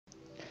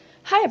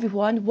Hi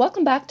everyone,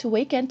 welcome back to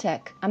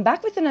Wake&Tech. I'm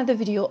back with another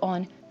video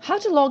on how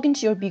to log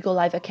into your Bigo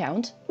Live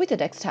account with your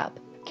desktop.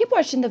 Keep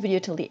watching the video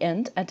till the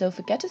end and don't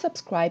forget to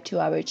subscribe to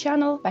our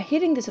channel by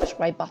hitting the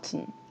subscribe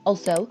button.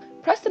 Also,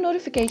 press the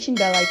notification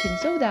bell icon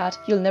so that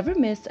you'll never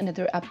miss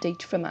another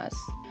update from us.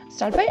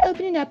 Start by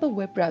opening up a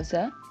web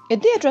browser. In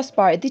the address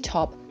bar at the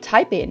top,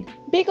 type in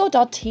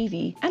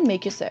bigo.tv and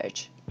make your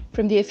search.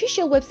 From the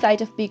official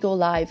website of Bigo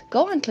Live,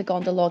 go and click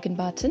on the login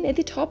button in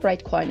the top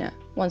right corner.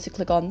 Once you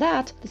click on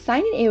that, the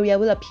sign-in area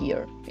will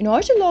appear. In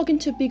order to log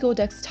into Bigo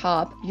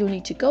desktop, you'll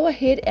need to go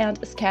ahead and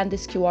scan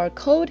this QR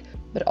code,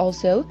 but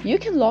also you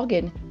can log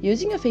in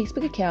using your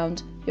Facebook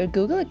account, your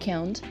Google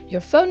account,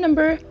 your phone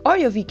number, or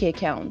your VK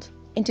account.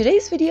 In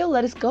today's video,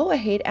 let us go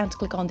ahead and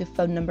click on the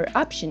phone number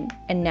option.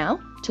 And now,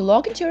 to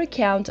log into your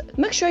account,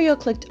 make sure you're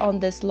clicked on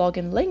this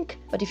login link,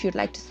 but if you'd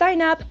like to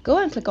sign up, go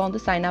and click on the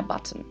sign up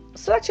button.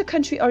 Select your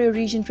country or your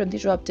region from the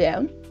drop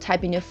down,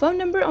 type in your phone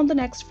number on the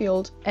next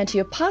field, enter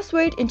your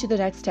password into the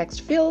next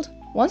text field.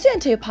 Once you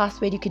enter your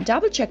password, you can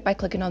double check by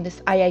clicking on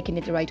this eye icon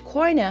in the right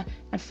corner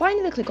and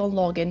finally click on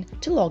login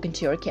to log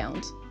into your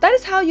account. That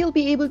is how you'll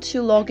be able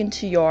to log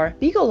into your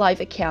Bigo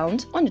Live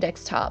account on your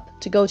desktop.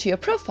 To go to your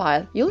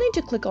profile, you'll need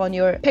to click on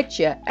your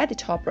picture at the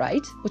top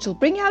right, which will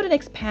bring out an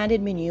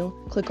expanded menu.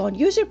 Click on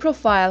Use Your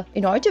Profile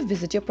in order to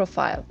visit your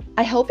profile.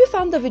 I hope you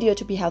found the video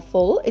to be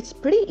helpful. It's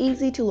pretty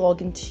easy to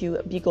log into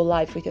Bigo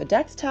Live with your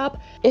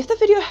desktop. If the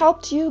video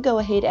helped you, go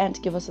ahead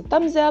and give us a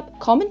thumbs up.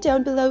 Comment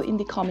down below in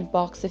the comment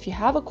box if you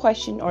have a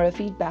question or a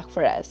feedback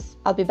for us.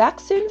 I'll be back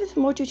soon with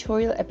more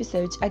tutorial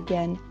episodes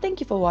again. Thank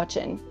you for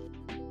watching.